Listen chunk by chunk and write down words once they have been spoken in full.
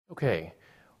Okay,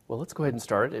 well, let's go ahead and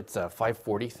start. It's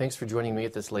 5:40. Thanks for joining me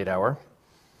at this late hour.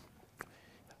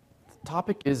 The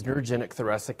topic is neurogenic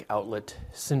thoracic outlet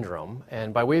syndrome.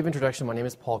 And by way of introduction, my name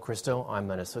is Paul Christo.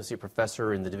 I'm an associate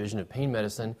professor in the Division of Pain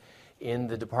Medicine in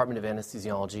the Department of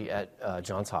Anesthesiology at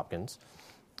Johns Hopkins.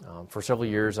 For several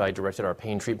years, I directed our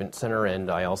pain treatment center, and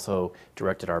I also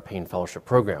directed our pain fellowship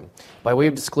program. By way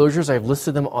of disclosures, I've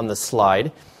listed them on the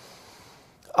slide.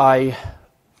 I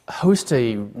host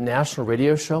a national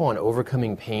radio show on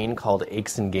overcoming pain called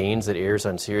Aches and Gains that airs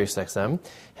on SiriusXM,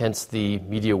 hence the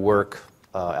media work,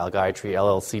 Algayatri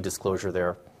LLC disclosure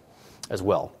there as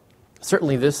well.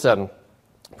 Certainly this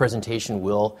presentation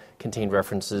will contain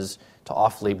references to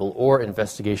off-label or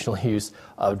investigational use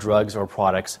of drugs or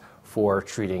products for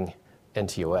treating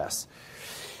NTOS.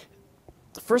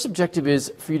 The first objective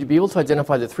is for you to be able to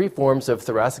identify the three forms of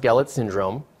thoracic outlet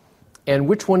syndrome and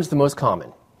which one is the most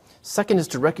common. Second is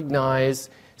to recognize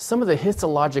some of the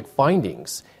histologic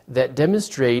findings that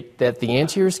demonstrate that the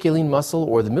anterior scalene muscle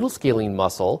or the middle scalene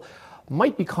muscle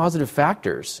might be causative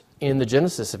factors in the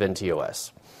genesis of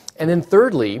NTOS. And then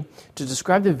thirdly, to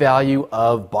describe the value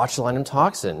of botulinum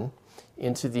toxin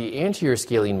into the anterior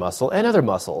scalene muscle and other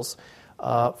muscles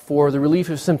for the relief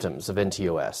of symptoms of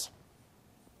NTOS.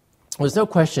 There's no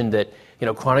question that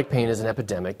chronic pain is an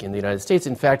epidemic in the United States,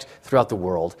 in fact, throughout the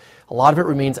world. A lot of it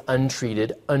remains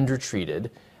untreated, undertreated,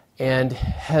 and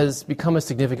has become a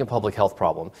significant public health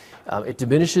problem. It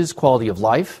diminishes quality of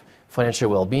life, financial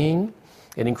well-being,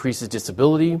 it increases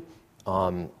disability,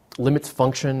 limits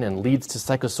function, and leads to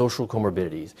psychosocial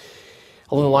comorbidities.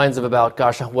 Along the lines of about,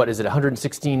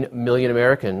 116 million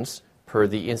Americans, per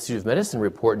the Institute of Medicine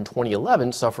report in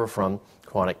 2011, suffer from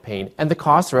chronic pain, and the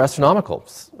costs are astronomical,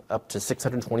 up to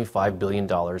 $625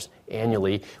 billion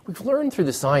annually. We've learned through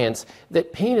the science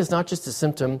that pain is not just a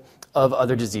symptom of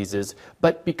other diseases,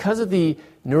 but because of the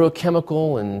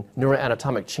neurochemical and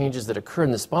neuroanatomic changes that occur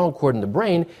in the spinal cord and the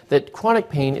brain, that chronic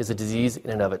pain is a disease in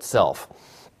and of itself.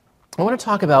 I want to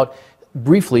talk about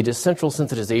briefly just central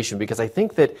sensitization, because I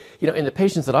think that in the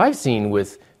patients that I've seen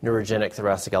with neurogenic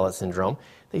thoracic outlet syndrome,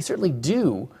 they certainly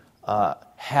do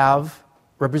have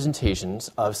representations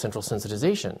of central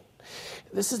sensitization.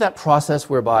 This is that process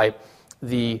whereby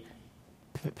the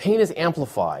pain is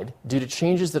amplified due to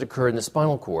changes that occur in the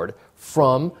spinal cord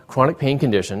from chronic pain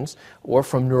conditions or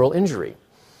from neural injury.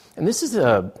 And this is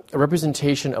a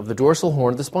representation of the dorsal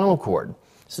horn of the spinal cord.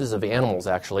 This is of animals,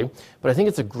 actually, but I think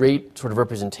it's a great sort of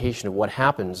representation of what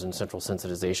happens in central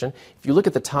sensitization. If you look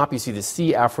at the top, you see the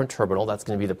C afferent terminal. That's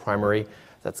going to be the primary.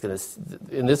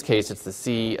 In this case, it's the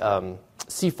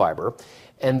C fiber.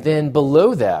 And then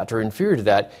below that, or inferior to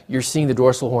that, you're seeing the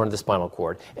dorsal horn of the spinal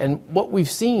cord. And what we've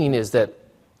seen is that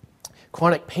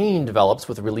chronic pain develops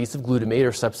with the release of glutamate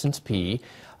or substance P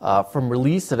from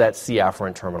release of that C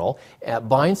afferent terminal,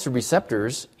 binds to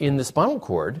receptors in the spinal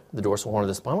cord, the dorsal horn of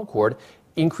the spinal cord,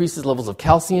 increases levels of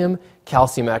calcium.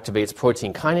 Calcium activates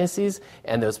protein kinases,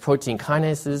 and those protein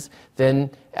kinases then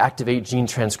activate gene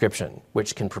transcription,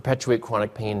 which can perpetuate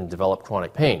chronic pain and develop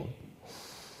chronic pain.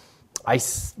 I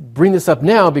bring this up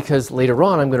now because later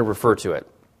on I'm going to refer to it.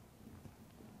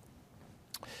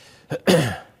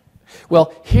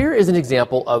 Well, here is an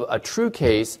example of a true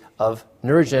case of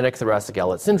neurogenic thoracic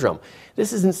outlet syndrome.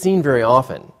 This isn't seen very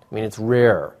often. I mean, it's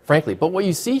rare, frankly. But what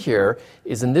you see here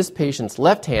is in this patient's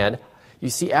left hand, you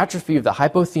see atrophy of the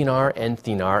hypothenar and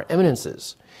thenar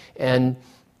eminences. And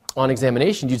on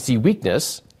examination, you'd see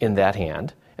weakness in that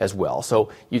hand as well.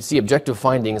 So you'd see objective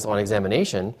findings on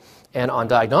examination. And on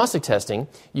diagnostic testing,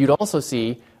 you'd also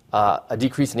see a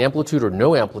decrease in amplitude or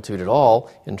no amplitude at all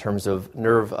in terms of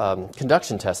nerve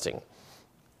conduction testing.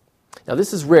 Now,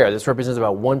 this is rare. This represents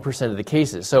about 1% of the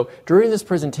cases. So during this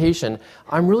presentation,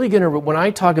 I'm really going to, when I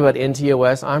talk about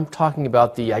NTOS, I'm talking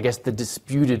about the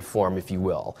disputed form, if you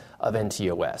will, of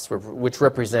NTOS, which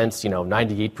represents,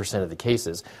 98% of the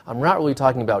cases. I'm not really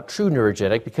talking about true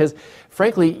neurogenic because,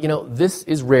 frankly, this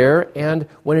is rare, and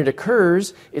when it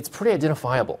occurs, it's pretty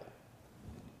identifiable.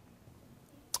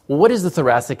 Well, what is the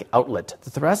thoracic outlet? The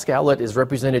thoracic outlet is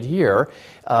represented here.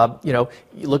 You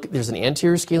look, there's an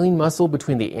anterior scalene muscle.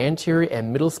 Between the anterior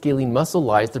and middle scalene muscle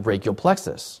lies the brachial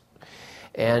plexus.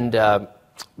 And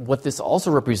what this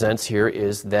also represents here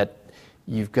is that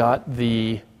you've got let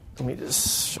me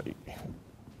just show you.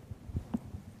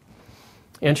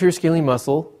 Anterior scalene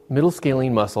muscle, middle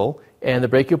scalene muscle, and the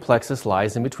brachial plexus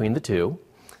lies in between the two.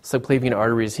 Subclavian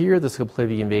artery is here, the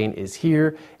subclavian vein is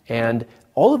here, and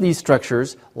all of these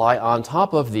structures lie on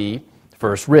top of the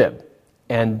first rib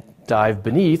and dive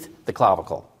beneath the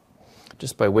clavicle,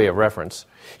 just by way of reference.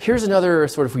 Here's another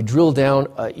if we drill down,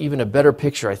 even a better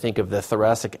picture, I think, of the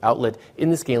thoracic outlet in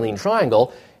the scalene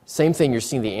triangle. Same thing, you're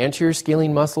seeing the anterior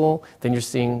scalene muscle, then you're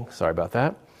seeing,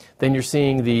 then you're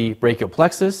seeing the brachial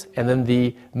plexus, and then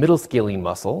the middle scalene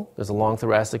muscle. There's a long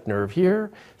thoracic nerve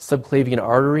here, subclavian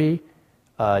artery,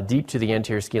 deep to the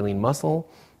anterior scalene muscle,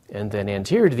 and then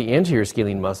anterior to the anterior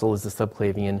scalene muscle is the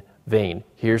subclavian vein.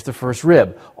 Here's the first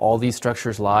rib. All these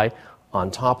structures lie on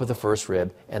top of the first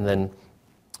rib and then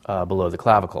below the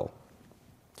clavicle.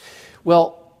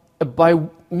 Well, by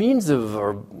means of,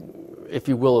 or if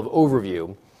you will, of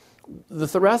overview, the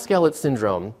thoracic outlet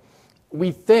syndrome,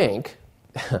 we think,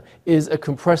 is a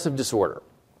compressive disorder.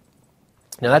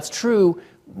 Now, that's true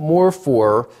more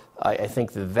for, I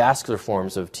think, the vascular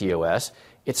forms of TOS.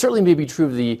 It certainly may be true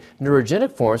of the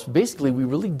neurogenic forms, but basically we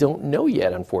really don't know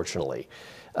yet, unfortunately.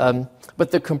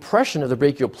 But the compression of the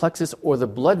brachial plexus or the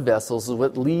blood vessels is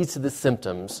what leads to the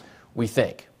symptoms, we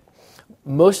think.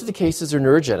 Most of the cases are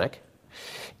neurogenic,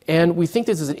 and we think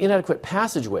this is an inadequate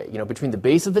passageway, between the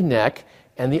base of the neck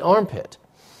and the armpit.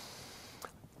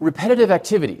 Repetitive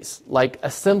activities like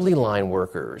assembly line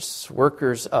workers,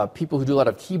 people who do a lot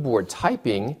of keyboard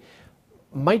typing,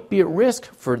 might be at risk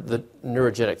for the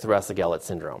neurogenic thoracic outlet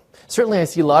syndrome. Certainly I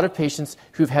see a lot of patients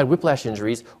who've had whiplash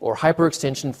injuries or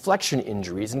hyperextension flexion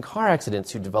injuries in car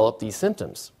accidents who develop these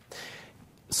symptoms.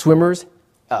 Swimmers,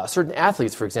 certain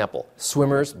athletes, for example,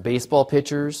 swimmers, baseball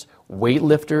pitchers,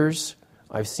 weightlifters,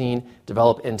 I've seen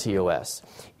develop NTOS.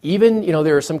 Even,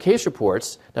 there are some case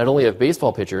reports, not only of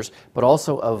baseball pitchers, but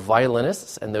also of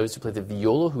violinists and those who play the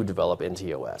viola who develop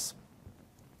NTOS.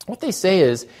 What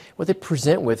they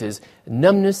present with is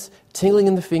numbness, tingling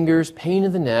in the fingers, pain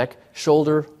in the neck,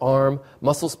 shoulder, arm,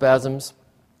 muscle spasms,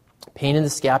 pain in the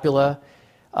scapula.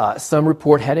 Some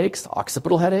report headaches,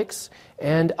 occipital headaches,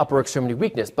 and upper extremity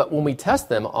weakness. But when we test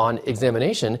them on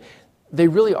examination, they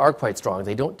really are quite strong.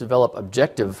 They don't develop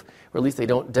objective, or at least they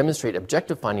don't demonstrate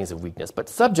objective findings of weakness. But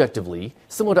subjectively,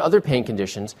 similar to other pain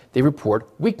conditions, they report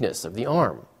weakness of the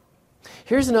arm.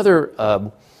 Here's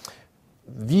another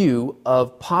view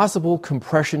of possible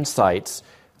compression sites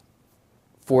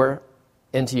for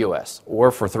NTOS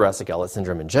or for thoracic outlet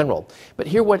syndrome in general. But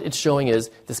here what it's showing is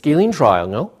the scalene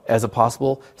triangle as a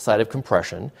possible site of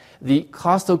compression, the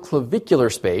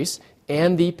costoclavicular space,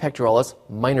 and the pectoralis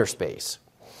minor space.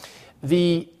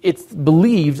 It's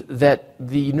believed that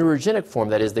the neurogenic form,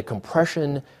 that is the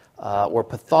compression or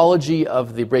pathology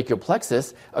of the brachial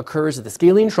plexus, occurs at the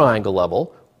scalene triangle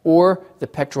level or the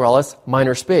pectoralis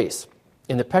minor space.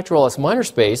 In the pectoralis minor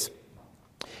space,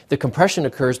 the compression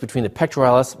occurs between the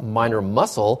pectoralis minor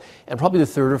muscle and probably the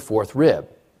third or fourth rib.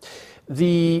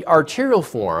 The arterial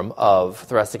form of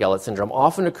thoracic outlet syndrome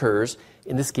often occurs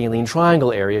in the scalene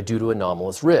triangle area due to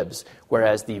anomalous ribs,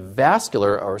 whereas the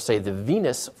vascular, or say the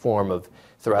venous form of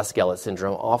thoracic outlet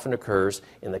syndrome often occurs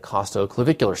in the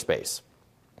costoclavicular space.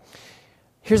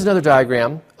 Here's another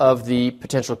diagram of the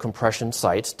potential compression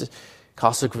sites,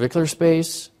 costoclavicular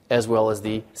space, as well as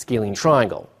the scalene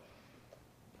triangle.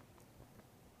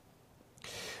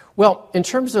 Well, in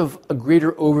terms of a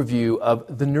greater overview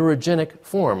of the neurogenic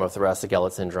form of thoracic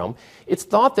outlet syndrome, it's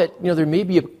thought that there may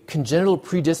be a congenital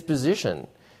predisposition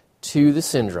to the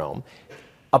syndrome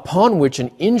upon which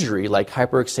an injury like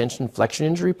hyperextension flexion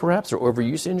injury perhaps or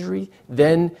overuse injury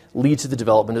then leads to the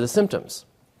development of the symptoms.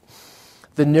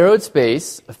 The narrowed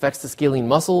space affects the scalene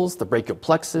muscles, the brachial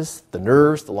plexus, the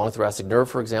nerves, the long thoracic nerve,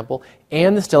 for example,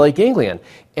 and the stellate ganglion.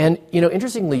 And,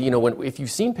 interestingly, if you've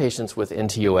seen patients with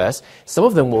NTOS, some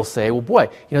of them will say, well, boy,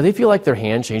 they feel like their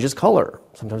hand changes color.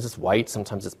 Sometimes it's white,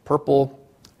 sometimes it's purple,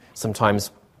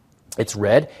 sometimes it's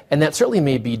red. And that certainly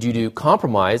may be due to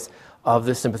compromise of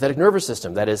the sympathetic nervous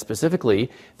system, that is specifically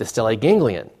the stellate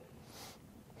ganglion.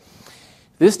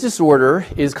 This disorder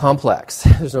is complex.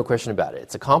 There's no question about it.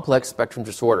 It's a complex spectrum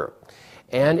disorder.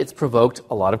 And it's provoked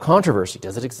a lot of controversy.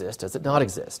 Does it exist? Does it not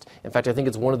exist? In fact, I think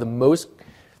it's one of the most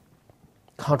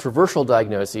controversial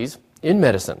diagnoses in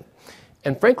medicine.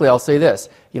 And frankly, I'll say this.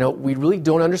 We really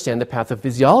don't understand the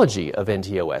pathophysiology of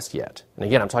NTOS yet. And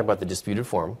again, I'm talking about the disputed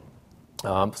form.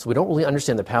 So we don't really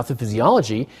understand the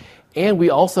pathophysiology. And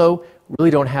we also really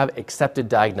don't have accepted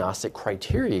diagnostic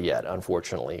criteria yet,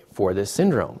 unfortunately, for this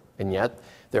syndrome. And yet,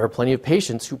 there are plenty of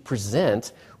patients who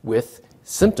present with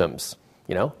symptoms,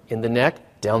 in the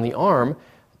neck, down the arm,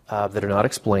 that are not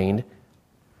explained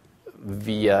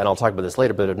via, and I'll talk about this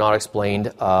later, but are not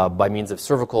explained by means of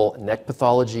cervical neck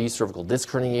pathology, cervical disc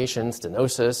herniation,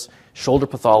 stenosis, shoulder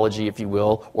pathology, if you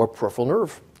will, or peripheral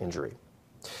nerve injury.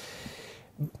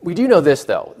 We do know this,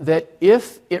 though, that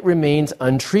if it remains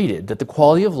untreated, that the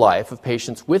quality of life of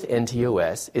patients with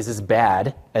NTOS is as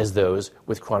bad as those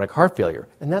with chronic heart failure,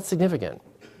 and that's significant.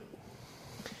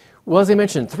 Well, as I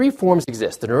mentioned, three forms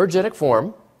exist. The neurogenic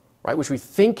form, right, which we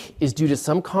think is due to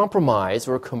some compromise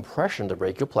or compression of the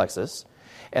brachial plexus,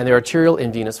 and their arterial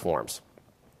and venous forms.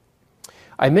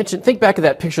 Think back to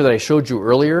that picture that I showed you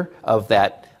earlier of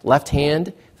that left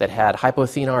hand that had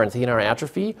hypothenar and thenar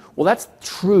atrophy. Well, that's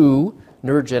true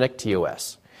neurogenic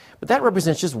TOS. But that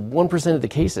represents just 1% of the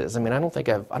cases. I mean, I don't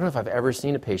know if I've ever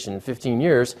seen a patient in 15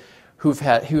 years who's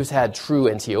had true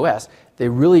NTOS. They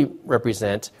really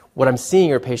represent, what I'm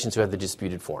seeing are patients who have the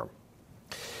disputed form,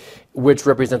 which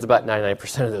represents about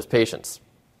 99% of those patients.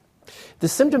 The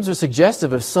symptoms are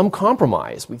suggestive of some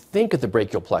compromise, we think, at the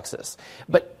brachial plexus.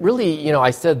 But really,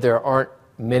 I said there aren't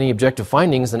many objective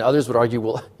findings, and others would argue,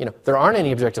 well, there aren't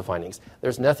any objective findings.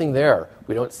 There's nothing there.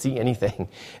 We don't see anything.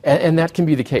 And that can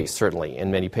be the case, certainly,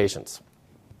 in many patients.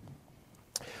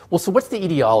 Well, so what's the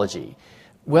etiology?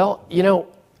 Well,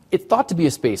 it's thought to be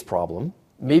a space problem,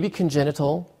 maybe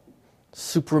congenital,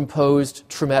 superimposed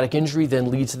traumatic injury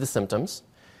then leads to the symptoms.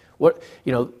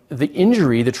 The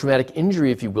injury, the traumatic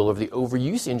injury, if you will, or the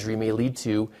overuse injury may lead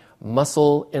to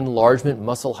muscle enlargement,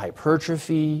 muscle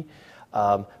hypertrophy,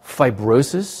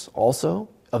 fibrosis also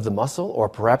of the muscle, or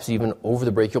perhaps even over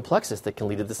the brachial plexus that can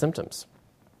lead to the symptoms.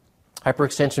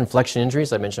 Hyperextension flexion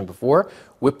injuries, I mentioned before,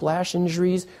 whiplash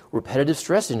injuries, repetitive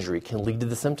stress injury can lead to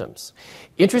the symptoms.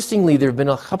 Interestingly, there have been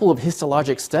a couple of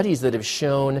histologic studies that have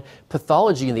shown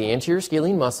pathology in the anterior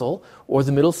scalene muscle or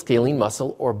the middle scalene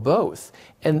muscle or both.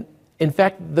 And in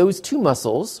fact, those two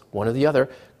muscles, one or the other,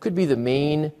 could be the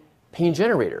main pain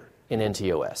generator in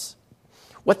NTOS.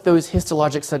 What those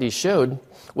histologic studies showed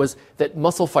was that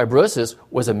muscle fibrosis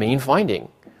was a main finding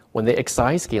when they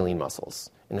excised scalene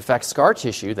muscles. And in fact, scar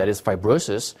tissue, that is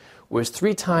fibrosis, was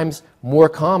 3 times more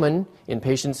common in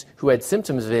patients who had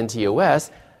symptoms of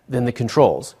NTOS than the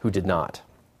controls who did not.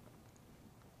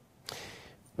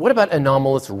 What about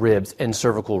anomalous ribs and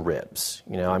cervical ribs?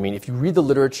 If you read the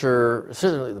literature,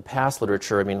 certainly the past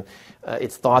literature,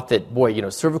 it's thought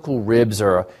that, cervical ribs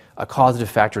are a causative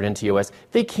factor in NTOS.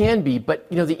 They can be, but,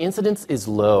 the incidence is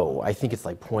low. I think it's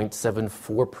like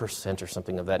 0.74% or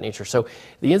something of that nature. So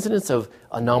the incidence of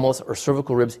anomalous or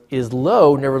cervical ribs is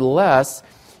low. Nevertheless,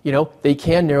 they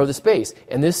can narrow the space.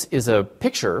 And this is a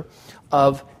picture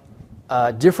of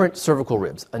different cervical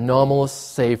ribs. Anomalous,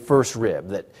 say, first rib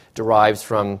that derives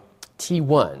from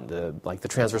T1, the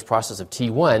transverse process of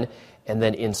T1, and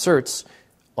then inserts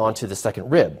onto the second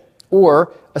rib.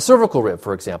 Or a cervical rib,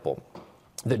 for example,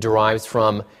 that derives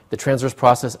from the transverse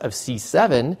process of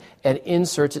C7 and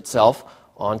inserts itself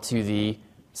onto the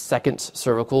second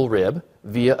cervical rib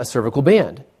via a cervical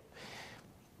band.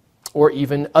 Or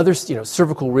even other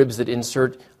cervical ribs that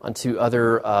insert onto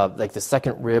other, like the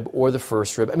second rib or the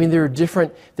first rib.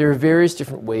 There are various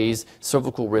different ways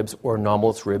cervical ribs or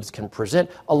anomalous ribs can present.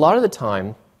 A lot of the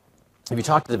time, if you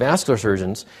talk to the vascular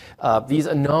surgeons, these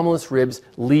anomalous ribs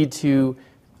lead to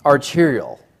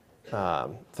arterial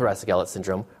thoracic outlet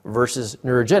syndrome versus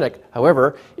neurogenic.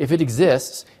 However, if it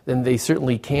exists, then they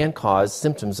certainly can cause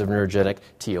symptoms of neurogenic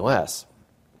TOS.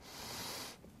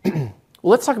 Well,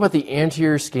 let's talk about the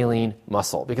anterior scalene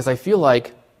muscle, because I feel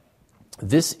like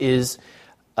this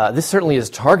certainly is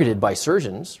targeted by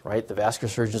surgeons, right? The vascular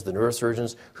surgeons, the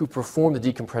neurosurgeons who perform the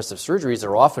decompressive surgeries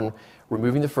are often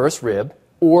removing the first rib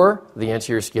or the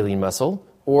anterior scalene muscle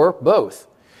or both.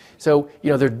 So,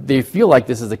 they feel like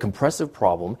this is a compressive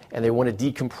problem and they want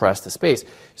to decompress the space.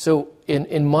 So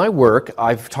in my work,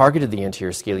 I've targeted the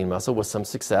anterior scalene muscle with some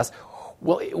success.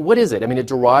 Well, what is it? It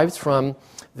derives from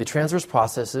the transverse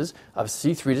processes of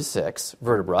C3 to 6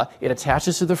 vertebra. It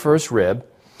attaches to the first rib.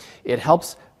 It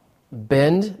helps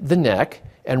bend the neck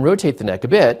and rotate the neck a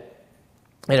bit.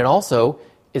 And it also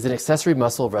is an accessory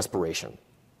muscle of respiration.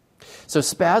 So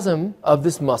spasm of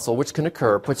this muscle, which can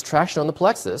occur, puts traction on the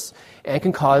plexus and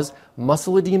can cause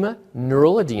muscle edema,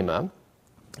 neural edema.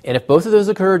 And if both of those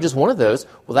occur, or just one of those,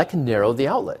 well, that can narrow the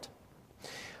outlet.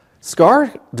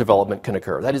 Scar development can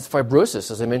occur. That is fibrosis,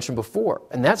 as I mentioned before.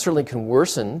 And that certainly can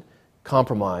worsen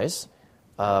compromise,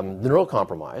 the neural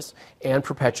compromise, and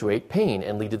perpetuate pain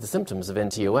and lead to the symptoms of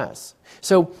NTOS.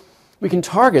 So we can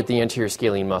target the anterior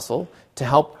scalene muscle to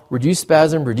help reduce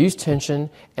spasm, reduce tension,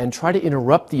 and try to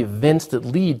interrupt the events that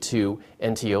lead to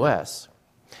NTOS.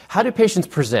 How do patients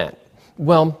present?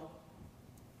 Well,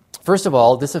 first of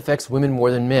all, this affects women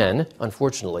more than men,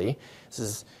 unfortunately. This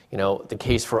is the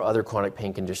case for other chronic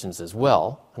pain conditions as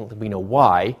well. I don't think we know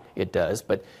why it does,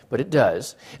 but it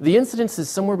does. The incidence is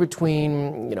somewhere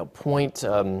between 3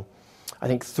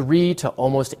 to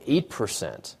almost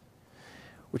 8%,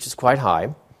 which is quite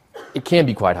high. It can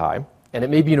be quite high, and it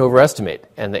may be an overestimate,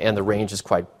 and the range is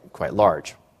quite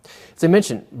large. As I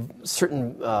mentioned,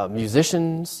 certain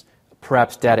musicians,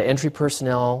 perhaps data entry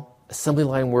personnel, assembly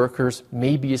line workers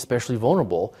may be especially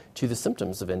vulnerable to the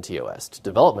symptoms of NTOS, to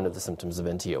development of the symptoms of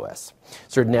NTOS.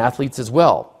 Certain athletes as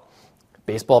well.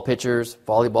 Baseball pitchers,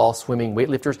 volleyball, swimming,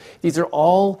 weightlifters. These are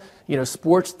all,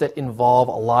 sports that involve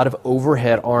a lot of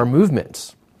overhead arm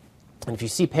movements. And if you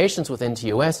see patients with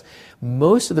NTOS,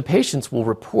 most of the patients will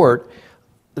report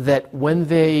that when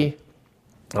they,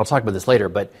 I'll talk about this later,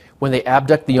 but when they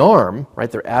abduct the arm, right,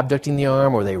 they're abducting the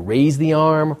arm or they raise the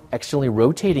arm, externally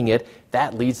rotating it,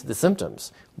 that leads to the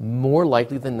symptoms. More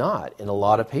likely than not, in a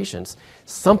lot of patients,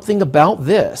 something about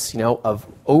this,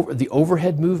 the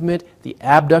overhead movement, the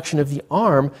abduction of the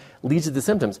arm leads to the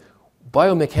symptoms.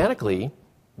 Biomedically,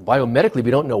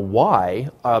 we don't know why.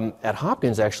 At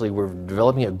Hopkins, actually, we're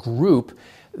developing a group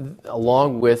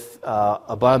along with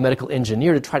a biomedical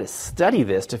engineer to try to study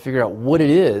this, to figure out what it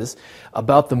is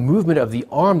about the movement of the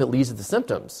arm that leads to the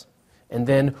symptoms, and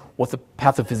then what the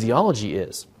pathophysiology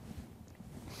is.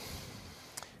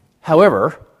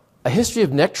 However, a history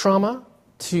of neck trauma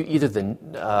to either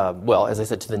as I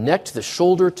said, to the neck, to the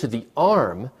shoulder, to the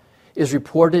arm is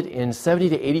reported in 70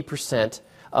 to 80%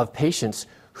 of patients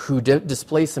who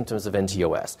display symptoms of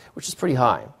NTOS, which is pretty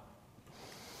high.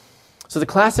 So the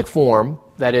classic form,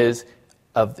 that is,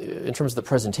 in terms of the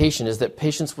presentation, is that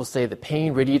patients will say the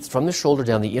pain radiates from the shoulder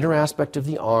down the inner aspect of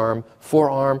the arm,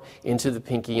 forearm, into the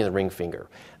pinky and the ring finger.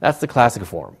 That's the classic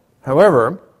form.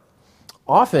 However,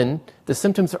 often the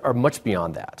symptoms are much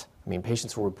beyond that.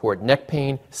 Patients will report neck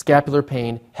pain, scapular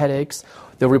pain, headaches.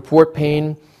 They'll report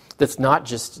pain that's not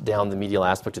just down the medial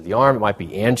aspect of the arm. It might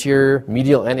be anterior,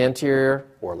 medial and anterior,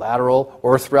 or lateral,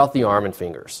 or throughout the arm and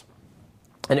fingers.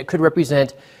 And it could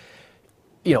represent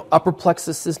upper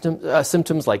plexus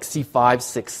symptoms like C5,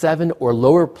 6, 7, or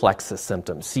lower plexus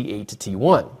symptoms, C8 to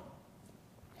T1.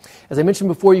 As I mentioned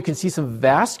before, you can see some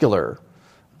vascular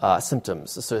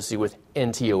symptoms associated with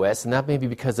NTOS, and that may be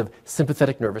because of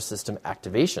sympathetic nervous system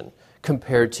activation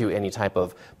compared to any type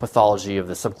of pathology of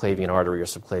the subclavian artery or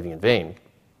subclavian vein.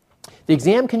 The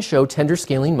exam can show tender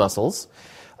scalene muscles,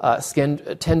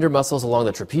 tender muscles along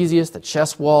the trapezius, the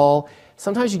chest wall.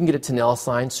 Sometimes you can get a Tinel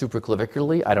sign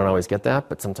supraclavicularly. I don't always get that,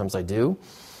 but sometimes I do.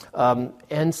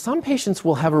 And some patients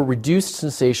will have a reduced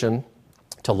sensation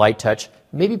to light touch,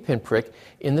 maybe pinprick,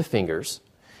 in the fingers.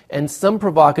 And some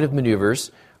provocative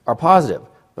maneuvers are positive,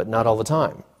 but not all the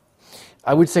time.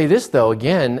 I would say this, though,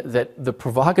 again, that the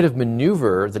provocative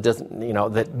maneuver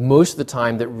that most of the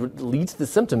time that leads to the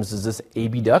symptoms is this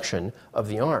abduction of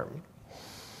the arm.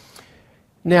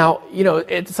 Now,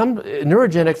 some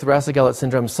neurogenic thoracic outlet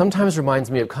syndrome sometimes reminds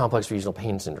me of complex regional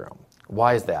pain syndrome.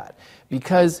 Why is that?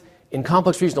 Because in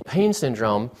complex regional pain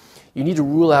syndrome, you need to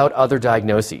rule out other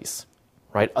diagnoses,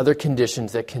 right? Other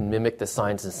conditions that can mimic the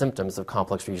signs and symptoms of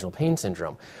complex regional pain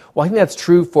syndrome. Well, I think that's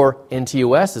true for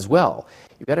NTOS as well.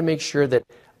 You've got to make sure that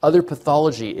other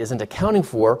pathology isn't accounting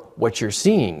for what you're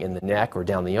seeing in the neck or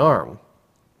down the arm.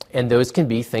 And those can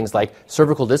be things like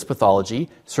cervical disc pathology,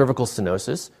 cervical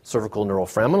stenosis, cervical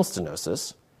neuroforaminal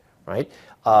stenosis, right?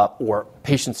 Or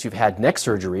patients who've had neck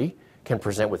surgery can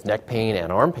present with neck pain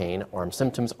and arm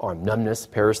symptoms, arm numbness,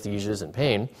 paresthesias, and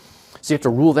pain. So you have to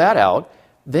rule that out.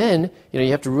 Then, you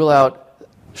have to rule out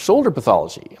shoulder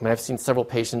pathology. I've seen several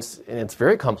patients, and it's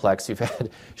very complex, who've had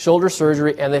shoulder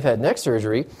surgery and they've had neck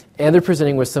surgery, and they're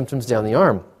presenting with symptoms down the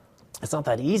arm. It's not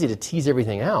that easy to tease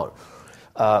everything out.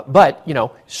 But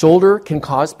shoulder can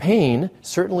cause pain,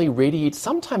 certainly radiate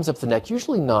sometimes up the neck,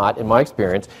 usually not in my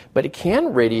experience, but it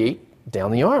can radiate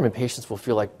down the arm, and patients will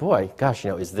feel like, boy, gosh,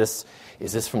 is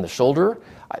this from the shoulder?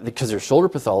 Because there's shoulder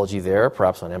pathology there,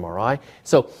 perhaps on MRI.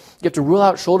 So you have to rule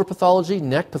out shoulder pathology,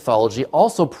 neck pathology,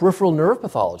 also peripheral nerve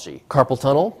pathology. Carpal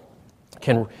tunnel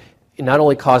can not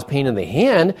only cause pain in the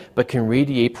hand, but can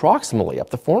radiate proximally up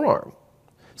the forearm.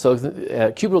 So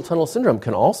cubital tunnel syndrome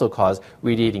can also cause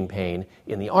radiating pain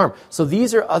in the arm. So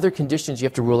these are other conditions you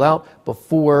have to rule out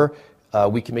before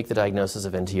we can make the diagnosis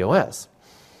of NTOS.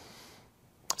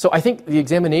 So I think the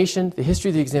history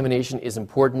of the examination is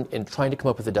important in trying to come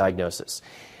up with a diagnosis.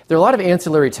 There are a lot of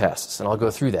ancillary tests, and I'll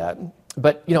go through that.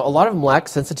 But a lot of them lack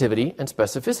sensitivity and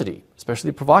specificity,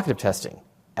 especially provocative testing.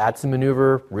 Adson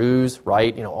maneuver, ruse,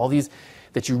 right, all these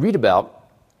that you read about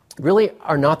really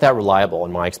are not that reliable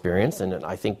in my experience, and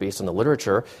I think based on the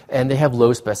literature, and they have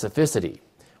low specificity.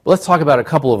 Well, let's talk about a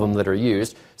couple of them that are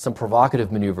used. Some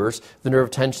provocative maneuvers. The nerve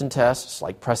tension tests,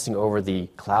 like pressing over the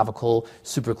clavicle,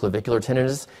 supraclavicular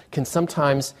tenderness, can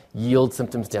sometimes yield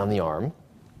symptoms down the arm.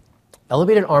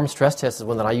 Elevated arm stress test is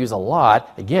one that I use a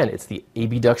lot. Again, it's the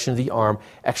abduction of the arm,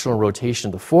 external rotation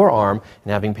of the forearm,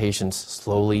 and having patients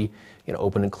slowly,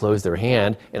 open and close their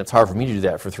hand, and it's hard for me to do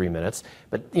that for 3 minutes.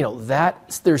 But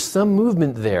there's some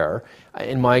movement there,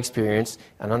 in my experience,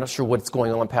 and I'm not sure what's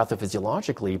going on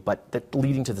pathophysiologically, but that's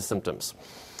leading to the symptoms.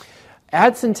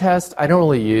 Addison test I don't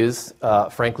really use,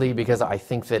 frankly, because I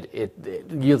think that it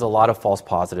yields a lot of false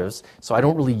positives. So I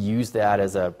don't really use that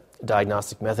as a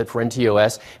diagnostic method for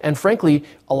NTOS. And frankly,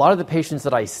 a lot of the patients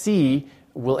that I see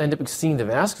will end up seeing the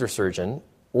vascular surgeon,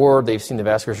 or they've seen the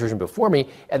vascular surgeon before me,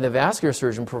 and the vascular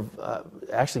surgeon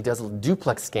actually does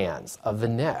duplex scans of the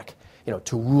neck,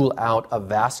 to rule out a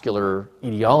vascular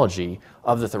etiology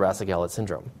of the thoracic outlet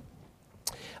syndrome.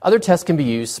 Other tests can be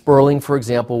used, Sperling, for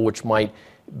example, which might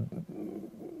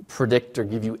predict or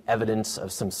give you evidence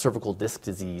of some cervical disc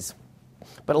disease.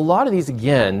 But a lot of these,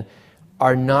 again,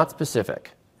 are not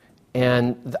specific,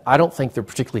 and I don't think they're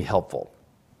particularly helpful.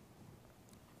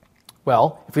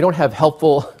 Well, if we don't have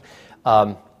helpful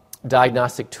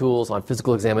diagnostic tools on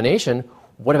physical examination,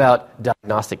 what about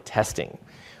diagnostic testing?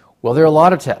 Well, there are a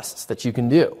lot of tests that you can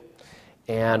do,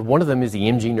 and one of them is the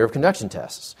EMG nerve conduction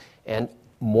tests. And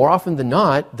more often than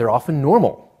not, they're often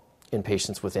normal in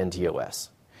patients with NTOS.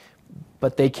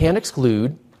 But they can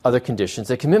exclude other conditions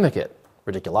that can mimic it.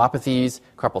 Radiculopathies,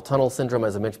 carpal tunnel syndrome,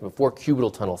 as I mentioned before,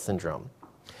 cubital tunnel syndrome.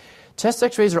 Chest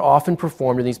x-rays are often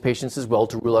performed in these patients as well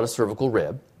to rule out a cervical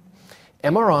rib.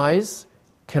 MRIs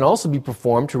can also be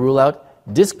performed to rule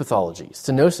out disc pathology,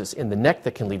 stenosis in the neck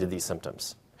that can lead to these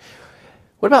symptoms.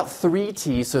 What about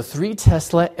 3T, so 3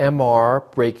 Tesla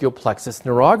MR brachial plexus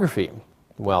neurography?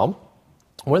 Well,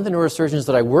 one of the neurosurgeons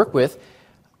that I work with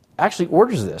actually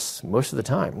orders this most of the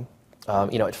time.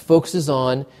 It focuses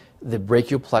on the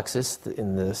brachial plexus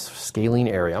in the scalene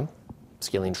area,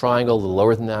 scalene triangle, a little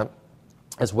lower than that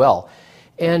as well.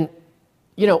 And,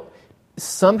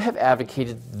 some have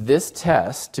advocated this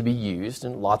test to be used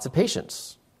in lots of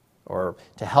patients or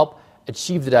to help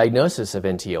achieve the diagnosis of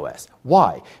NTOS.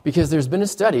 Why? Because there's been a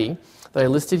study that I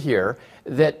listed here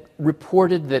that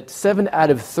reported that 7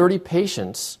 out of 30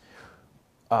 patients,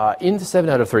 in the 7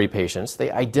 out of 30 patients,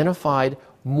 they identified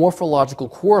morphological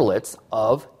correlates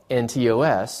of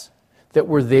NTOS that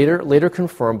were later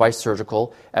confirmed by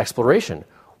surgical exploration.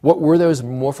 What were those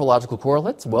morphological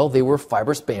correlates? Well, they were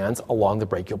fibrous bands along the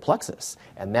brachial plexus,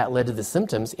 and that led to the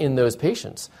symptoms in those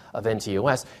patients of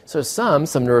NTOS. So some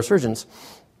neurosurgeons,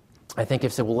 I think,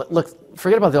 have said, well, look,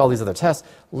 forget about all these other tests.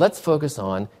 Let's focus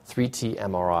on 3T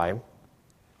MRI,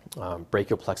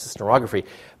 brachial plexus neurography.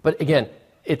 But again,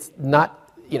 it's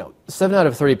not, 7 out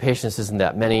of 30 patients isn't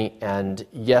that many, and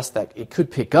yes, that it could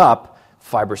pick up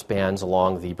fibrous bands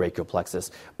along the brachial plexus,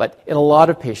 but in a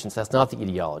lot of patients, that's not the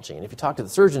etiology. And if you talk to the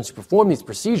surgeons who perform these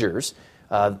procedures,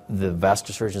 the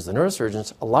vascular surgeons, the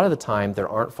neurosurgeons, a lot of the time there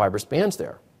aren't fibrous bands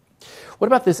there. What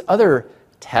about this other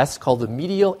test called the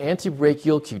medial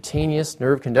antebrachial cutaneous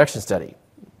nerve conduction study?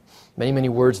 Many, many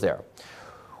words there.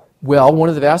 Well, one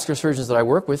of the vascular surgeons that I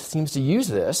work with seems to use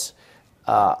this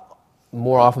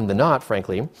more often than not,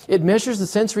 frankly. It measures the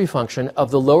sensory function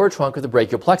of the lower trunk of the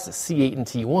brachial plexus, C8 and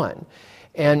T1.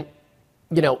 And,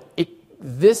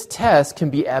 this test can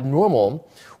be abnormal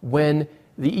when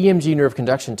the EMG nerve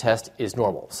conduction test is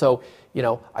normal. So,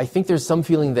 I think there's some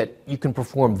feeling that you can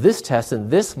perform this test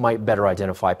and this might better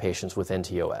identify patients with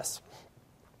NTOS.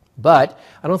 But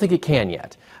I don't think it can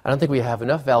yet. I don't think we have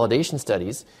enough validation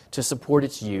studies to support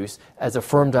its use as a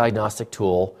firm diagnostic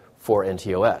tool for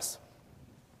NTOS.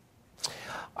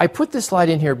 I put this slide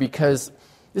in here because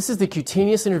this is the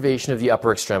cutaneous innervation of the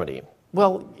upper extremity.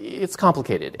 Well, it's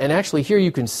complicated. And actually here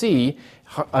you can see,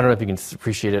 I don't know if you can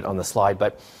appreciate it on the slide,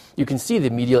 but you can see the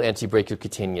medial antebrachial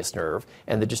cutaneous nerve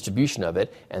and the distribution of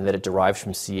it, and that it derives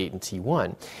from C8 and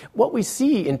T1. What we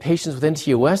see in patients with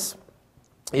NTOS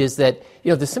is that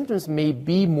the symptoms may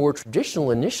be more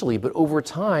traditional initially, but over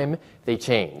time they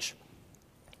change.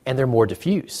 And they're more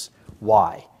diffuse.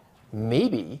 Why?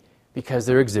 Maybe because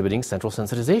they're exhibiting central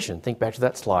sensitization. Think back to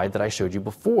that slide that I showed you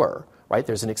before, right?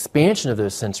 There's an expansion of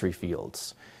those sensory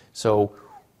fields. So,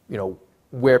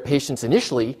 where patients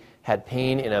initially had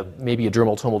pain in maybe a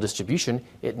dermatomal distribution,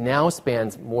 it now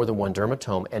spans more than one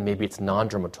dermatome, and maybe it's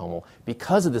non-dermatomal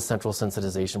because of the central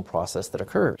sensitization process that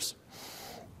occurs.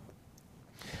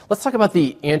 Let's talk about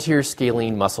the anterior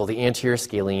scalene muscle, the anterior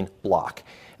scalene block.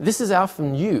 This is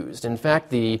often used. In fact,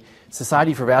 the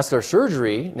Society for Vascular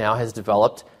Surgery now has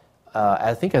developed,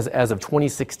 I think as of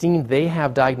 2016, they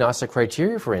have diagnostic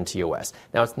criteria for NTOS.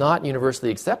 Now, it's not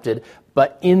universally accepted,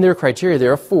 but in their criteria,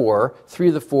 there are 4. 3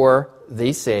 of the 4,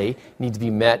 they say, need to be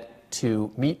met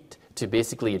to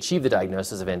basically achieve the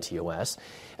diagnosis of NTOS.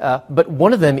 But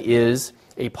one of them is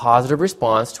a positive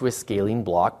response to a scalene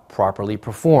block properly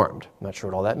performed. I'm not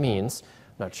sure what all that means.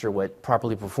 I'm Not sure what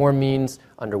properly performed means,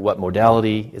 under what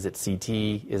modality, is it CT,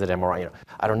 is it MRI,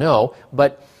 I don't know.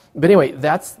 But anyway,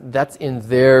 that's in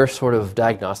their sort of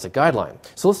diagnostic guideline.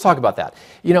 So let's talk about that.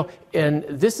 And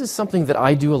this is something that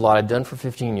I do a lot. I've done for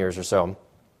 15 years or so.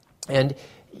 And,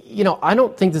 I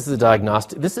don't think this is a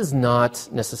diagnostic. This is not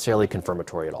necessarily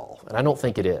confirmatory at all, and I don't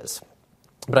think it is.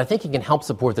 But I think it can help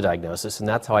support the diagnosis, and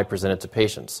that's how I present it to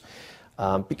patients.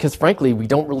 Because, frankly, we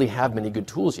don't really have many good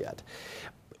tools yet.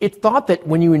 It's thought that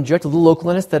when you inject a little local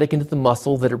anesthetic into the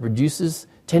muscle, that it reduces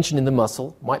tension in the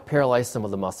muscle, might paralyze some of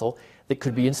the muscle that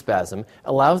could be in spasm,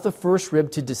 allows the first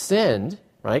rib to descend,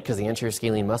 right, because the anterior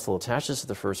scalene muscle attaches to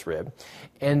the first rib,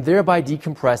 and thereby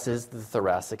decompresses the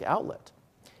thoracic outlet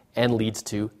and leads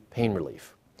to pain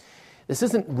relief. This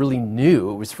isn't really new.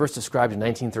 It was first described in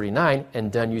 1939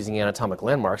 and done using anatomic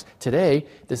landmarks. Today,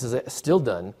 this is still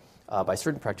done by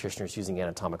certain practitioners using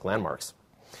anatomic landmarks.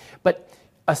 But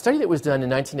a study that was done in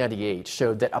 1998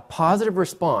 showed that a positive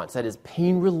response, that is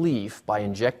pain relief by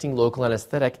injecting local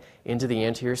anesthetic into the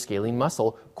anterior scalene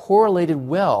muscle, correlated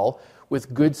well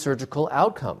with good surgical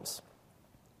outcomes.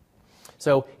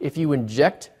 So if you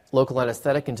inject local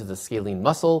anesthetic into the scalene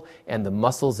muscle and the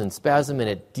muscle's in spasm and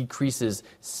it decreases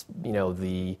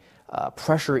the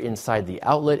pressure inside the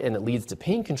outlet and it leads to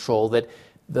pain control, that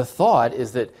the thought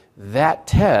is that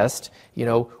test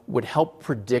would help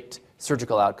predict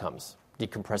surgical outcomes,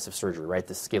 decompressive surgery, right?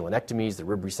 The scalenectomies, the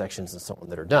rib resections, and so on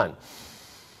that are done.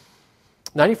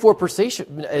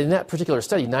 94%, in that particular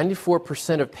study,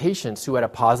 94% of patients who had a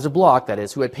positive block, that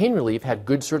is, who had pain relief, had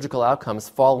good surgical outcomes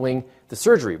following the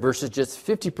surgery, versus just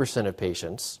 50% of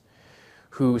patients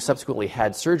who subsequently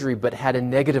had surgery but had a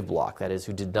negative block, that is,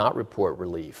 who did not report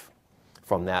relief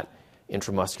from that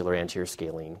intramuscular anterior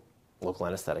scalene local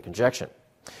anesthetic injection.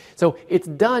 So it's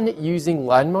done using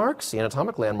landmarks,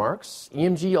 anatomic landmarks,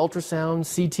 EMG, ultrasound,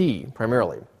 CT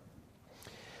primarily.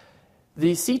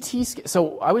 The CT,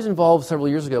 so I was involved several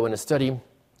years ago in a study, it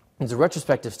was a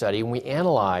retrospective study, and we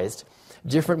analyzed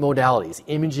different modalities,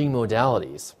 imaging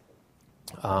modalities,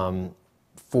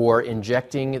 for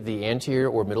injecting the anterior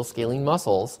or middle scalene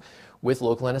muscles with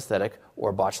local anesthetic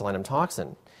or botulinum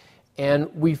toxin.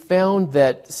 And we found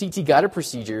that CT-guided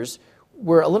procedures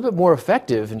were a little bit more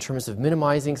effective in terms of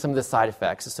minimizing some of the side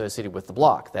effects associated with the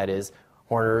block, that is,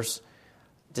 Horner's,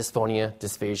 dysphonia,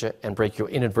 dysphagia, and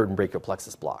inadvertent brachial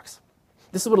plexus blocks.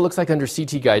 This is what it looks like under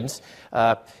CT guidance.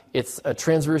 It's a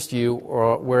transverse view,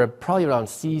 or where probably around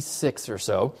C6 or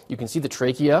so. You can see the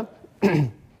trachea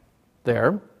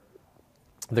there,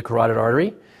 the carotid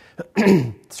artery,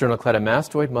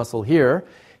 sternocleidomastoid muscle here.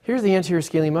 Here's the anterior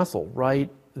scalene muscle right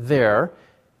there,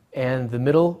 and the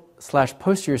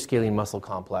middle/posterior scalene muscle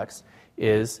complex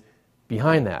is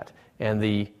behind that. And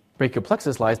the brachial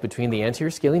plexus lies between the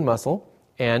anterior scalene muscle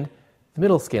and the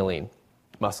middle scalene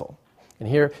muscle. And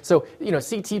here, so,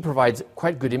 CT provides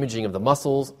quite good imaging of the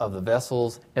muscles, of the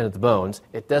vessels, and of the bones.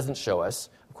 It doesn't show us,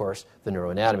 of course, the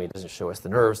neuroanatomy. It doesn't show us the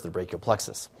nerves, the brachial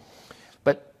plexus.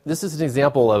 But this is an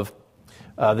example of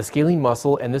the scalene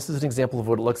muscle, and this is an example of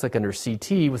what it looks like under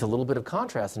CT with a little bit of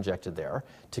contrast injected there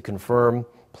to confirm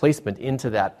placement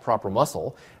into that proper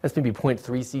muscle. That's maybe 0.3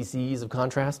 cc's of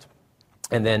contrast,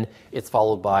 and then it's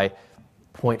followed by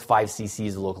 0.5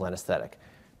 cc's of local anesthetic.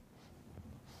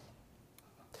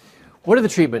 What are the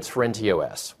treatments for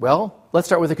NTOS? Well, let's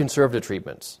start with the conservative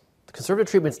treatments. The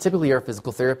conservative treatments typically are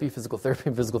physical therapy,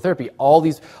 and physical therapy. All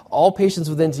patients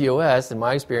with NTOS, in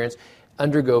my experience,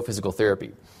 undergo physical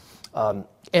therapy. And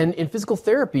in physical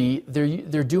therapy,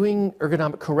 they're doing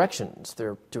ergonomic corrections.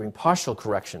 They're doing postural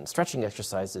corrections, stretching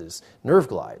exercises, nerve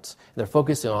glides. And they're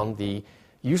focusing on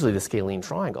usually the scalene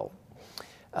triangle.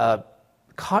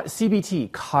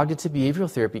 CBT, cognitive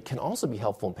behavioral therapy, can also be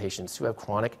helpful in patients who have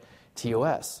chronic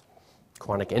TOS.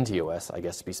 Chronic NTOS, I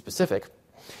guess to be specific.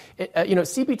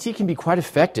 CBT can be quite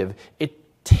effective.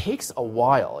 It takes a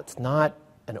while. It's not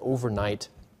an overnight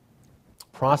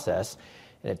process,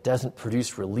 and it doesn't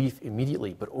produce relief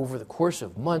immediately, but over the course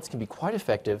of months can be quite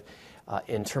effective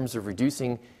in terms of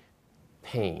reducing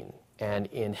pain and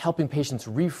in helping patients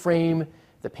reframe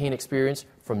the pain experience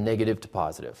from negative to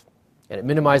positive. And it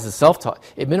minimizes self-talk.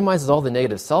 It minimizes all the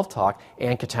negative self-talk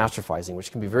and catastrophizing, which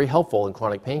can be very helpful in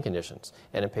chronic pain conditions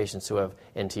and in patients who have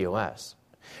NTOS.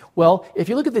 Well, if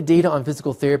you look at the data on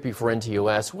physical therapy for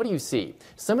NTOS, what do you see?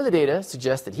 Some of the data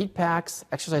suggests that heat packs,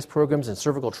 exercise programs, and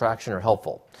cervical traction are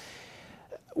helpful.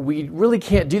 We really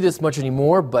can't do this much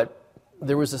anymore, but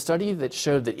there was a study that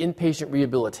showed that inpatient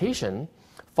rehabilitation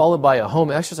followed by a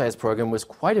home exercise program was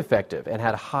quite effective and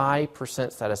had a high %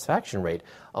 satisfaction rate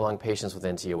among patients with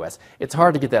NTOS. It's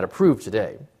hard to get that approved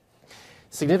today.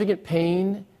 Significant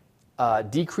pain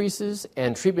decreases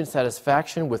and treatment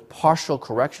satisfaction with partial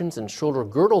corrections and shoulder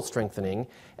girdle strengthening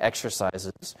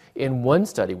exercises in one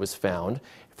study was found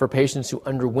for patients who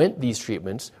underwent these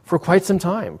treatments for quite some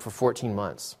time, for 14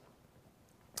 months.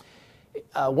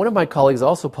 One of my colleagues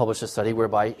also published a study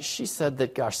whereby she said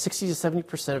that, 60 to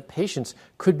 70% of patients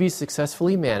could be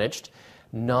successfully managed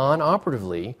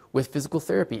non-operatively with physical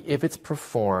therapy if it's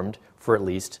performed for at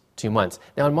least 2 months.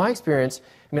 Now, in my experience,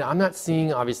 I'm not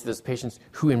seeing, obviously, those patients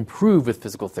who improve with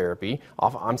physical therapy.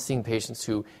 I'm seeing patients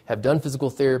who have done physical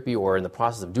therapy or are in the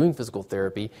process of doing physical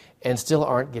therapy and still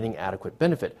aren't getting adequate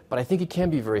benefit. But I think it can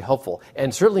be very helpful,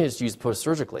 and certainly it's used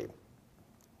post-surgically.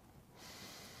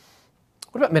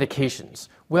 What about medications?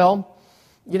 Well,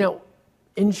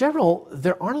 in general,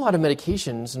 there aren't a lot of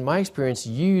medications, in my experience,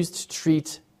 used to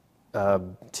treat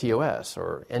TOS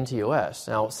or NTOS.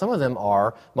 Now, some of them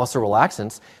are muscle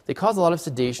relaxants. They cause a lot of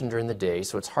sedation during the day,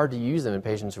 so it's hard to use them in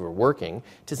patients who are working.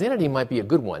 Tizanidine might be a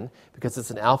good one because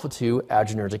it's an alpha-2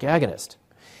 adrenergic agonist.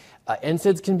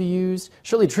 NSAIDs can be used.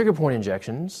 Surely trigger point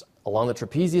injections along the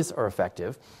trapezius are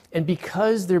effective. And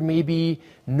because there may be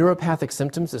neuropathic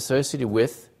symptoms associated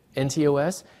with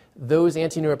NTOS, those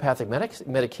antineuropathic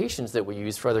medications that we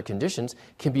use for other conditions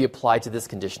can be applied to this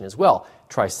condition as well.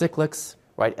 Tricyclics,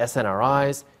 right,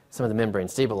 SNRIs, some of the membrane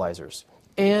stabilizers,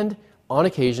 and on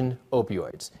occasion,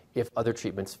 opioids if other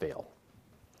treatments fail.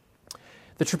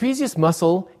 The trapezius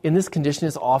muscle in this condition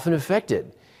is often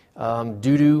affected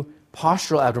due to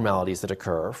postural abnormalities that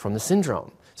occur from the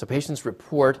syndrome. So patients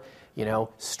report,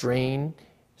 strain,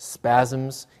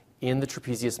 spasms in the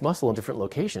trapezius muscle in different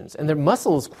locations. And their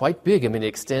muscle is quite big. It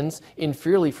extends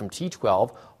inferiorly from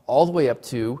T12 all the way up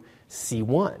to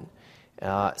C1.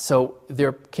 So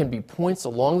there can be points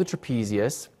along the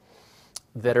trapezius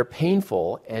that are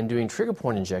painful, and doing trigger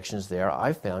point injections there,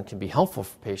 I've found, can be helpful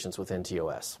for patients with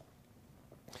NTOS.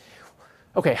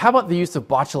 Okay, how about the use of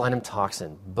botulinum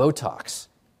toxin, Botox,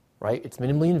 right? It's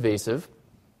minimally invasive,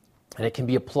 and it can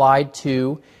be applied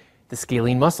to the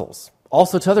scalene muscles,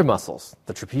 also to other muscles,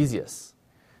 the trapezius,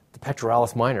 the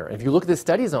pectoralis minor. And if you look at the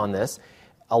studies on this,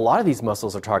 a lot of these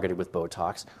muscles are targeted with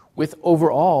Botox, with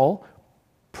overall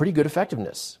pretty good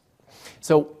effectiveness.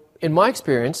 So in my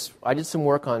experience, I did some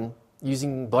work on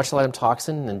using botulinum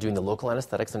toxin and doing the local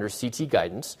anesthetics under CT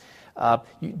guidance,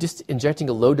 just injecting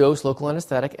a low-dose local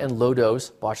anesthetic and low-dose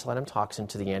botulinum toxin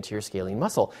to the anterior scalene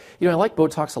muscle. I like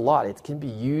Botox a lot. It can be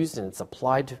used and it's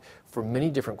applied for many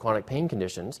different chronic pain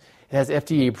conditions. It has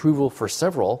FDA approval for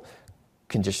several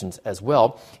conditions as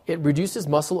well. It reduces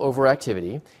muscle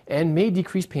overactivity and may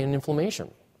decrease pain and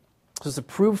inflammation. So it's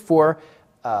approved for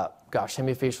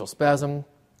hemifacial spasm,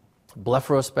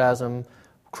 blepharospasm,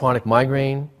 chronic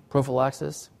migraine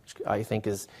prophylaxis, which I think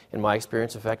is, in my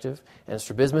experience, effective, and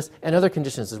strabismus, and other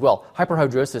conditions as well.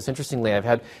 Hyperhidrosis, interestingly, I've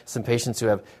had some patients who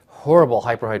have horrible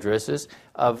hyperhidrosis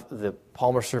of the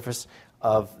palmar surface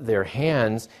of their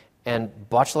hands, and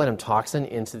botulinum toxin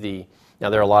into the, now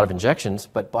there are a lot of injections,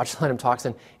 but botulinum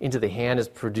toxin into the hand has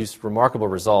produced remarkable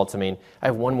results. I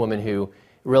have one woman who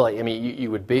really, you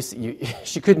would basically,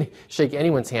 she couldn't shake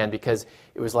anyone's hand because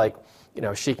it was like,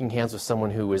 shaking hands with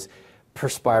someone who was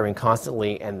perspiring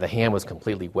constantly and the hand was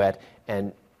completely wet.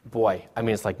 And boy,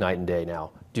 it's like night and day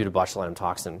now due to botulinum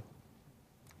toxin.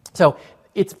 So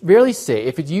it's very safe.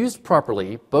 If it's used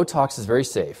properly, Botox is very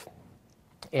safe.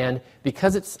 And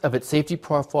because of its safety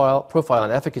profile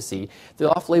and efficacy, the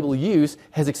off-label use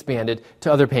has expanded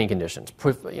to other pain conditions.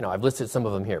 I've listed some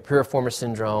of them here: piriformis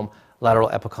syndrome, lateral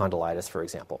epicondylitis, for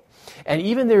example. And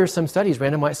even there are some studies,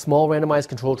 small randomized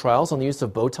controlled trials on the use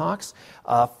of Botox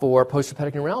for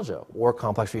postherpetic neuralgia or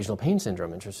complex regional pain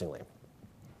syndrome, interestingly.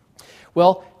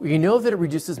 Well, we know that it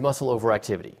reduces muscle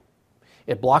overactivity.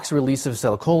 It blocks the release of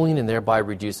acetylcholine and thereby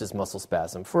reduces muscle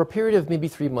spasm for a period of maybe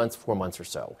 3 months, 4 months or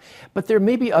so. But there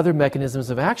may be other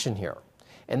mechanisms of action here.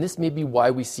 And this may be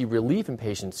why we see relief in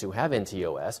patients who have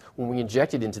NTOS when we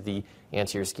inject it into the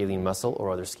anterior scalene muscle or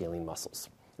other scalene muscles.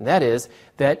 And that is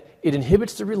that it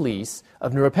inhibits the release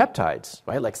of neuropeptides,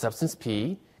 right, like substance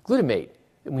P, glutamate.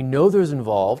 And we know those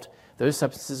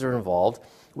substances are involved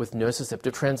with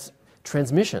nociceptive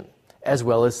transmission, as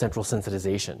well as central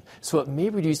sensitization. So it may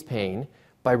reduce pain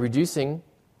by reducing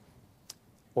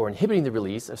or inhibiting the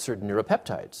release of certain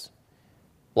neuropeptides,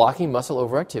 blocking muscle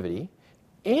overactivity,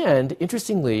 and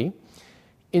interestingly,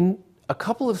 in a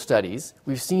couple of studies,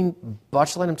 we've seen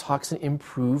botulinum toxin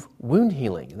improve wound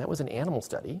healing, and that was an animal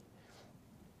study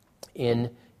in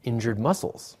injured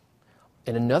muscles.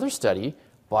 In another study,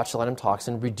 botulinum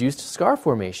toxin reduced scar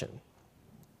formation.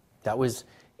 That was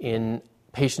in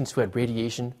patients who had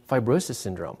radiation fibrosis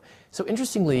syndrome. So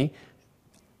interestingly,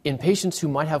 in patients who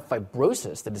might have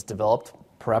fibrosis that is developed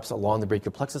perhaps along the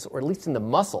brachial plexus or at least in the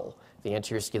muscle, the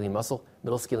anterior scalene muscle,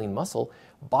 middle scalene muscle,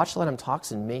 botulinum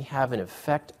toxin may have an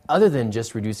effect other than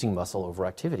just reducing muscle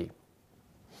overactivity.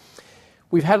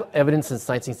 We've had evidence since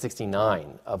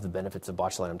 1969 of the benefits of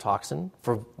botulinum toxin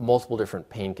for multiple different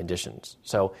pain conditions.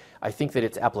 So I think that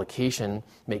its application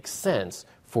makes sense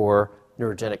for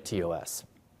neurogenic TOS.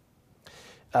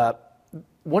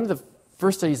 One of the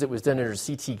first studies that was done under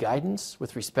CT guidance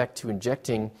with respect to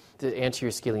injecting the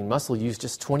anterior scalene muscle used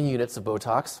just 20 units of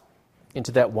Botox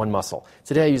into that one muscle.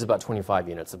 Today I use about 25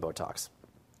 units of Botox.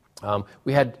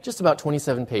 We had just about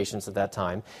 27 patients at that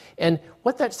time. And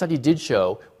what that study did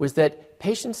show was that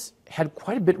patients had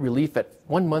quite a bit of relief at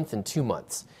 1 month and 2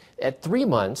 months. At 3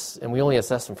 months, and we only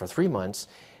assessed them for 3 months,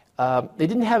 they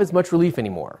didn't have as much relief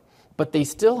anymore. But they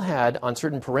still had, on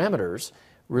certain parameters,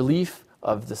 relief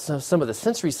of some of the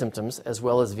sensory symptoms as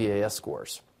well as VAS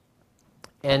scores.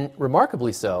 And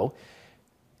remarkably so,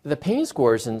 the pain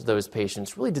scores in those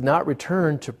patients really did not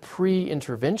return to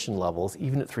pre-intervention levels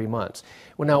even at 3 months.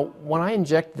 Well, now, when I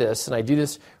inject this, and I do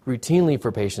this routinely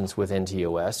for patients with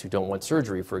NTOS who don't want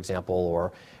surgery, for example,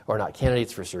 or are not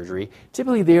candidates for surgery,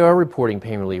 typically they are reporting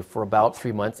pain relief for about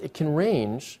 3 months. It can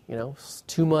range,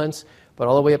 2 months, but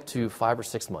all the way up to 5 or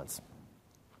 6 months.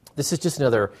 This is just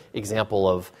another example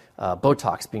of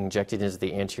Botox being injected into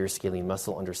the anterior scalene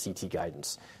muscle under CT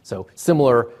guidance. So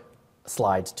similar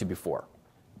slides to before.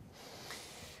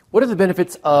 What are the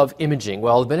benefits of imaging?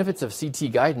 Well, the benefits of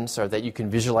CT guidance are that you can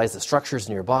visualize the structures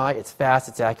nearby. It's fast,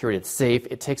 it's accurate, it's safe.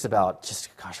 It takes about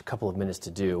a couple of minutes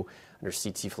to do under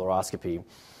CT fluoroscopy.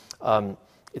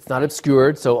 It's not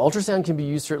obscured, so ultrasound can be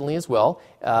used certainly as well.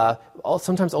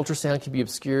 Sometimes ultrasound can be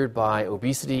obscured by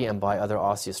obesity and by other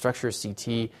osseous structures.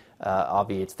 CT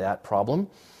obviates that problem.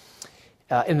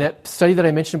 In that study that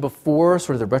I mentioned before,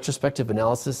 sort of the retrospective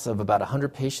analysis of about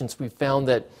 100 patients, we found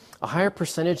that a higher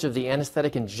percentage of the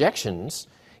anesthetic injections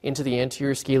into the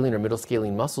anterior scalene or middle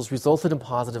scalene muscles resulted in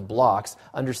positive blocks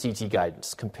under CT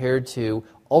guidance compared to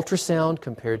ultrasound,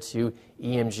 compared to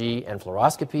EMG and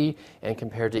fluoroscopy, and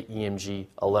compared to EMG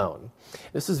alone.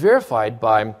 This was verified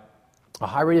by a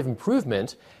high rate of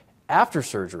improvement after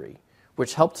surgery,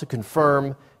 which helped to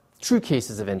confirm true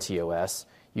cases of NTOS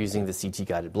using the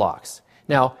CT-guided blocks.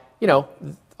 Now,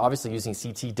 obviously using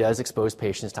CT does expose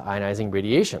patients to ionizing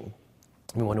radiation.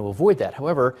 We want to avoid that.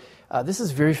 However, this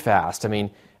is very fast. I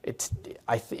mean,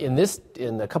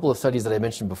 in a couple of studies that I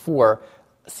mentioned before,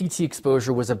 CT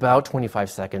exposure was about 25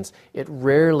 seconds. It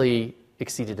rarely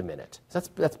exceeded a minute. It's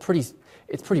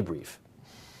pretty brief.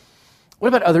 What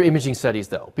about other imaging studies,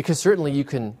 though? Because certainly you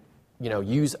can,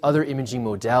 use other imaging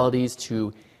modalities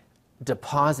to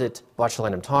deposit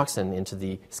botulinum toxin into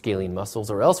the scalene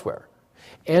muscles or elsewhere.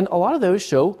 And a lot of those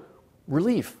show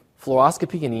relief.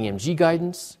 Fluoroscopy and EMG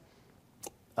guidance.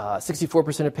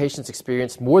 64% of patients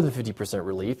experienced more than 50%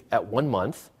 relief at 1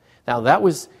 month. Now,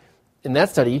 in that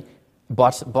study,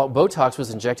 Botox was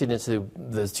injected into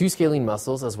the two scalene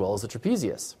muscles as well as the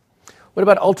trapezius. What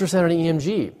about ultrasound and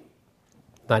EMG?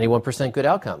 91% good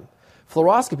outcome.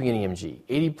 Fluoroscopy and EMG,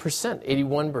 80%,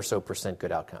 81 or so percent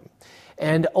good outcome.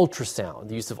 And ultrasound,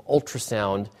 the use of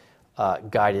ultrasound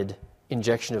guided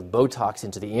injection of Botox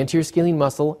into the anterior scalene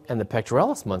muscle and the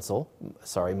pectoralis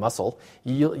muscle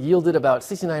yielded about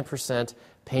 69%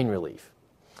 pain relief,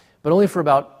 but only for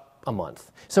about a month.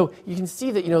 So you can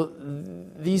see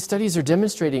that, these studies are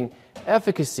demonstrating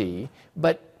efficacy,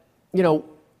 but,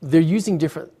 they're using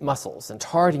different muscles and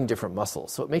targeting different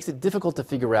muscles. So it makes it difficult to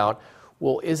figure out,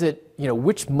 well, is it,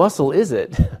 which muscle is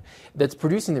it that's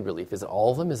producing the relief? Is it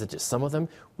all of them? Is it just some of them?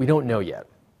 We don't know yet.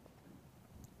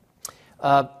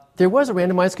 There was a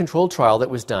randomized controlled trial that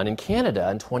was done in Canada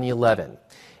in 2011.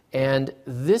 And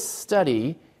this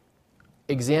study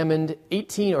examined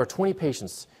 18 or 20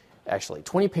 patients, actually.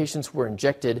 20 patients were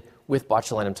injected with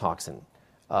botulinum toxin.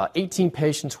 18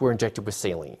 patients were injected with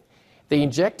saline. They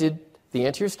injected the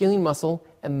anterior scalene muscle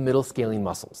and the middle scalene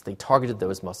muscles. They targeted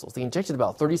those muscles. They injected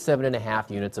about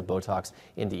 37.5 units of Botox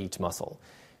into each muscle.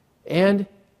 And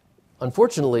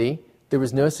unfortunately, there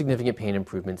was no significant pain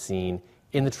improvement seen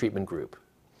in the treatment group.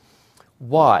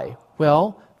 Why?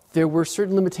 Well, there were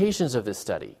certain limitations of this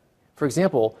study. For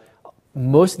example,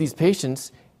 most of these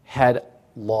patients had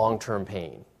long-term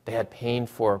pain. They had pain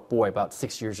for, about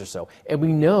 6 years or so. And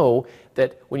we know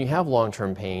that when you have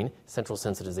long-term pain, central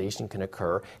sensitization can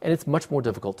occur, and it's much more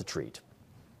difficult to treat.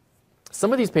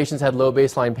 Some of these patients had low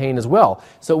baseline pain as well,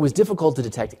 so it was difficult to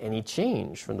detect any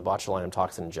change from the botulinum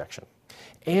toxin injection.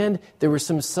 And there were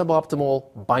some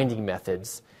suboptimal binding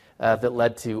methods that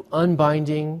led to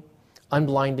unbinding,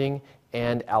 unblinding,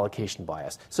 and allocation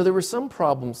bias. So there were some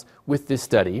problems with this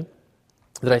study.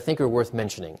 that I think are worth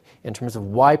mentioning in terms of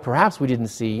why perhaps we didn't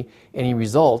see any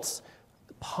results,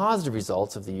 positive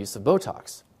results of the use of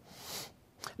Botox.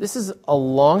 This is a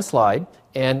long slide,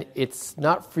 and it's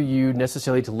not for you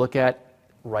necessarily to look at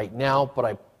right now, but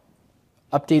I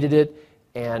updated it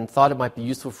and thought it might be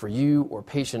useful for you or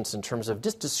patients in terms of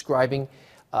just describing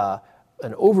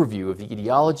an overview of the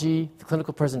etiology, the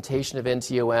clinical presentation of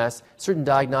NTOS, certain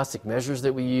diagnostic measures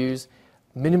that we use,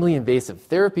 minimally invasive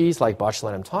therapies like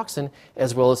botulinum toxin,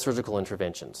 as well as surgical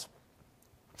interventions.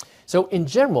 So in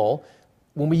general,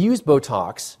 when we use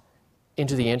Botox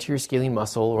into the anterior scalene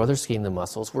muscle or other scalene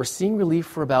muscles, we're seeing relief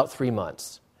for about 3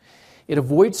 months. It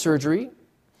avoids surgery,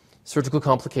 surgical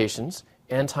complications,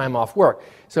 and time off work.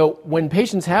 So when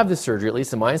patients have this surgery, at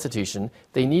least in my institution,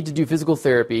 they need to do physical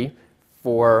therapy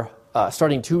for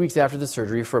starting 2 weeks after the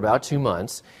surgery for about 2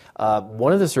 months.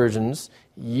 One of the surgeons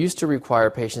used to require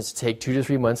patients to take 2 to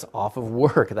 3 months off of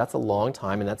work. That's a long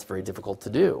time, and that's very difficult to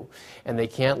do. And they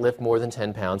can't lift more than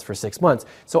 10 pounds for 6 months.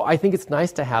 So I think it's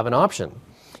nice to have an option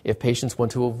if patients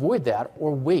want to avoid that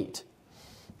or wait.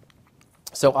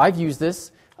 So I've used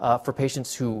this for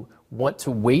patients who want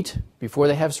to wait before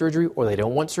they have surgery, or they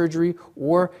don't want surgery,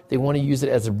 or they want to use it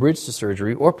as a bridge to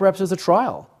surgery, or perhaps as a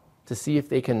trial to see if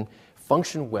they can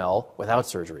function well without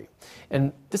surgery.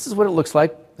 And this is what it looks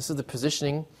like. This is the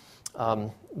positioning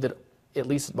that, at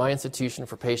least at my institution,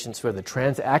 for patients who have the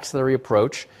transaxillary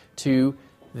approach to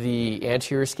the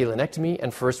anterior scalenectomy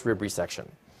and first rib resection.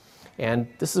 And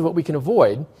this is what we can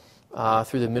avoid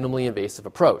through the minimally invasive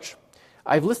approach.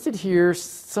 I've listed here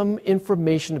some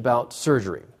information about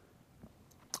surgery.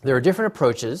 There are different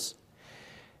approaches.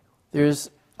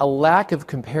 There's a lack of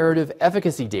comparative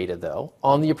efficacy data, though,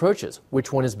 on the approaches.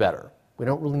 Which one is better? We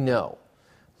don't really know.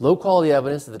 Low-quality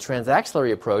evidence that the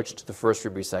transaxillary approach to the first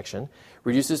rib resection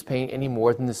reduces pain any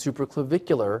more than the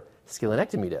supraclavicular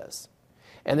scalenectomy does.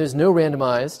 And there's no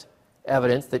randomized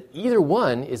evidence that either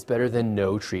one is better than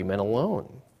no treatment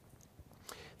alone.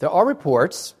 There are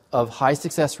reports of high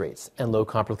success rates and low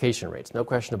complication rates, no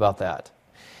question about that.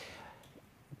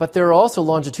 But there are also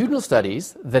longitudinal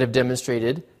studies that have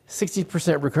demonstrated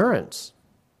 60% recurrence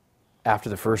after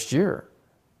the first year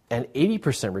and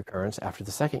 80% recurrence after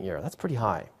the second year. That's pretty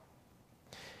high.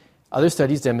 Other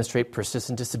studies demonstrate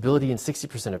persistent disability in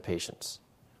 60% of patients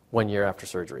 1 year after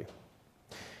surgery.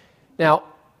 Now,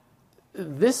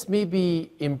 this may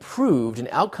be improved, and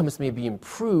outcomes may be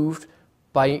improved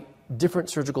by different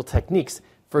surgical techniques.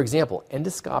 For example,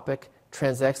 endoscopic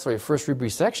transaxillary first rib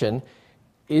resection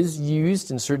is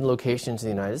used in certain locations in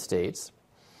the United States.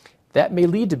 That may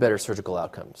lead to better surgical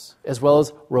outcomes, as well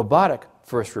as robotic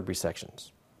first rib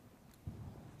resections.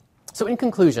 So in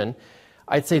conclusion,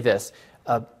 I'd say this.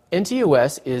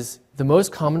 NTOS is the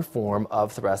most common form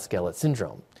of thoracic outlet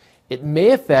syndrome. It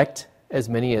may affect as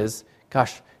many as,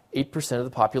 8% of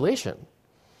the population.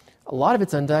 A lot of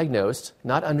it's undiagnosed,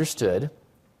 not understood,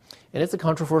 and it's a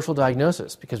controversial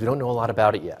diagnosis because we don't know a lot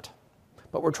about it yet.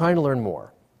 But we're trying to learn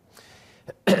more.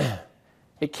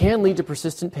 It can lead to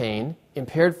persistent pain,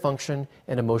 impaired function,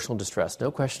 and emotional distress,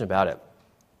 no question about it.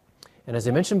 And as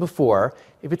I mentioned before,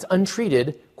 if it's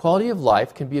untreated, quality of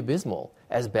life can be abysmal,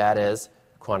 as bad as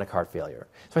chronic heart failure.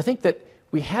 So I think that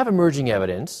we have emerging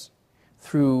evidence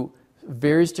through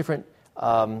various different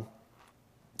some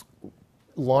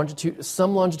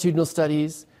longitudinal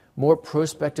studies, more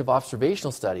prospective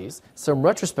observational studies, some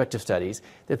retrospective studies,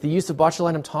 that the use of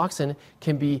botulinum toxin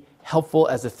can be helpful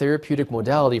as a therapeutic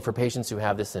modality for patients who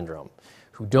have this syndrome,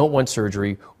 who don't want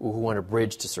surgery or who want a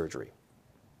bridge to surgery.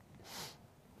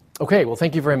 Okay, well,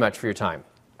 thank you very much for your time.